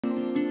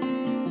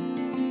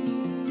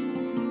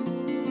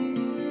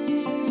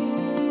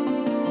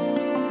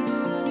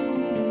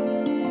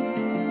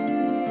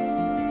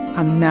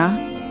I'm Na.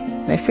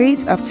 My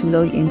favorite app to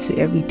log into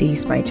every day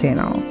is my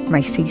journal,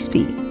 my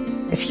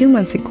Fiifi. A few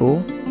months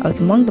ago, I was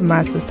among the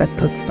masses that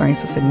thought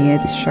science was a mere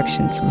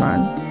distraction to man.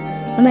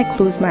 When I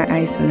close my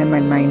eyes and let my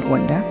mind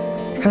wander,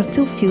 I can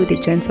still feel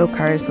the gentle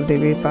caress of the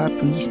river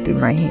breeze through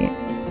my hair.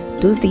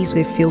 Those days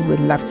were filled with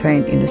laughter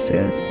and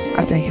innocence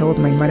as I held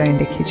my mother in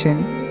the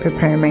kitchen,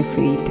 preparing my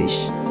favorite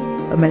dish.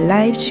 But my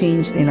life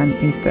changed in an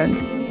instant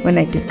when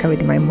I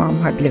discovered my mom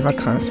had liver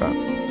cancer.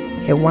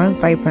 Her once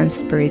vibrant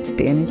spirit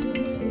dimmed.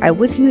 I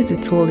witnessed the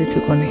toll it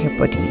took on her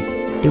body,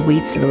 the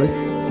weight loss,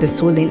 the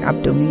swollen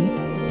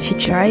abdomen. She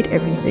tried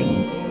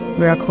everything.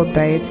 Miracle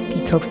diets,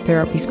 detox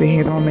therapies were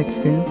her normal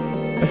medicine,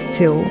 but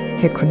still,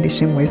 her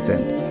condition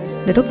worsened.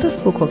 The doctor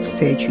spoke of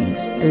surgery,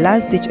 a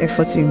last-ditch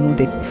effort to remove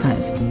the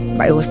defense,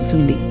 but it was too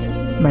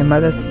late. My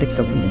mother slipped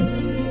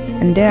away.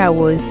 And there I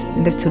was,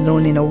 left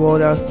alone in a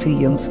world I was too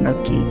young to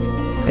navigate.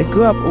 I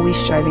grew up always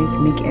striving to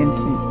make ends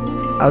meet.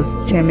 I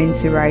was determined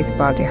to rise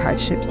above the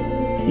hardships.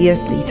 Years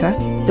later,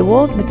 the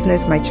world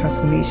witnessed my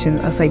transformation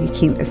as I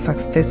became a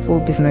successful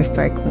business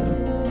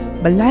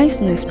tycoon. But life's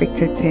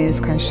unexpected turns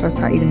can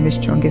shatter even the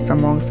strongest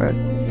amongst us.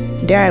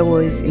 There I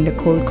was in the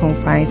cold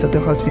confines of the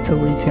hospital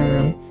waiting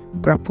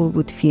room, grappled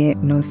with fear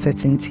and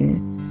uncertainty.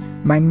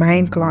 My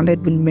mind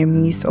clouded with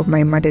memories of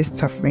my mother's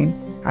suffering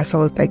as I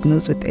was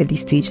diagnosed with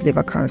early-stage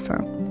liver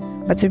cancer.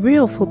 But a ray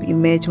of hope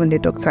emerged when the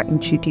doctor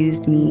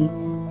introduced me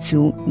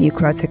to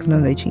nuclear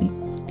technology.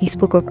 He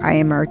spoke of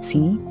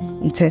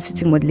IMRT,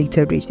 intensity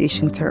modulated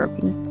radiation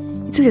therapy.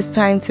 It took his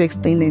time to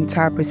explain the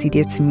entire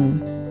procedure to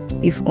me.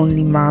 If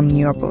only Mom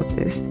knew about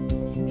this.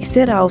 He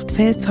said I would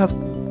first have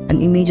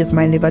an image of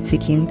my liver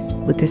taken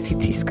with a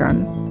CT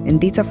scan, and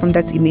data from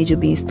that image will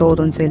be installed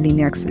onto a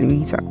linear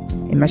accelerator,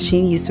 a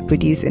machine used to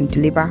produce and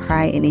deliver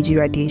high-energy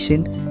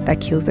radiation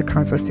that kills the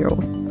cancer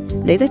cells.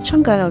 The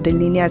electron gun of the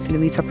linear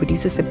accelerator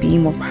produces a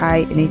beam of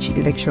high-energy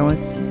electrons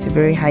at a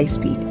very high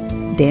speed.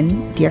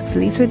 Then, the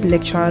accelerated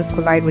electrons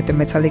collide with the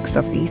metallic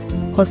surface,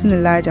 causing a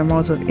large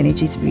amount of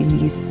energy to be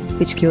released,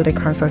 which kill the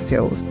cancer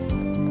cells.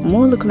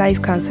 More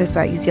localized cancers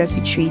are easier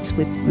to treat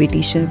with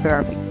radiation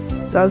therapy,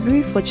 so I was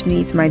very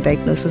fortunate my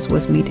diagnosis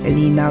was made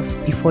early enough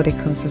before the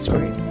cancer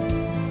spread.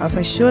 I was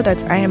assured that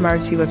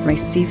IMRT was my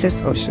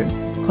safest option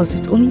because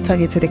it only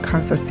targeted the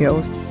cancer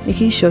cells,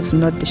 making sure to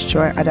not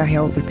destroy other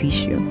healthy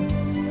tissue.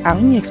 I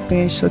only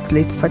experienced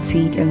short-lived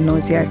fatigue and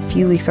nausea a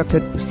few weeks after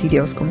the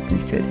procedure was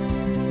completed.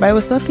 But it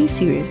was nothing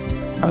serious.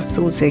 I was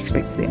told to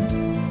expect them.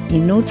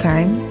 In no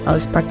time, I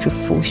was back to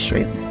full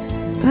strength.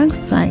 Thanks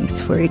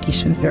science for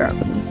radiation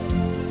therapy.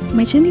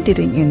 My journey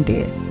didn't end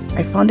there.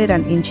 I founded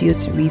an NGO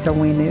to raise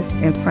awareness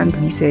and fund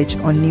research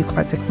on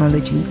nuclear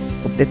technology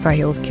for better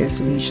healthcare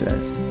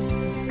solutions.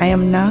 I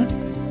am Na,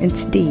 and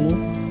today,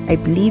 I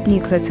believe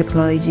nuclear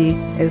technology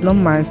is not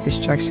man's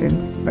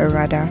distraction, but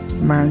rather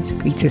man's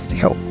greatest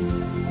help.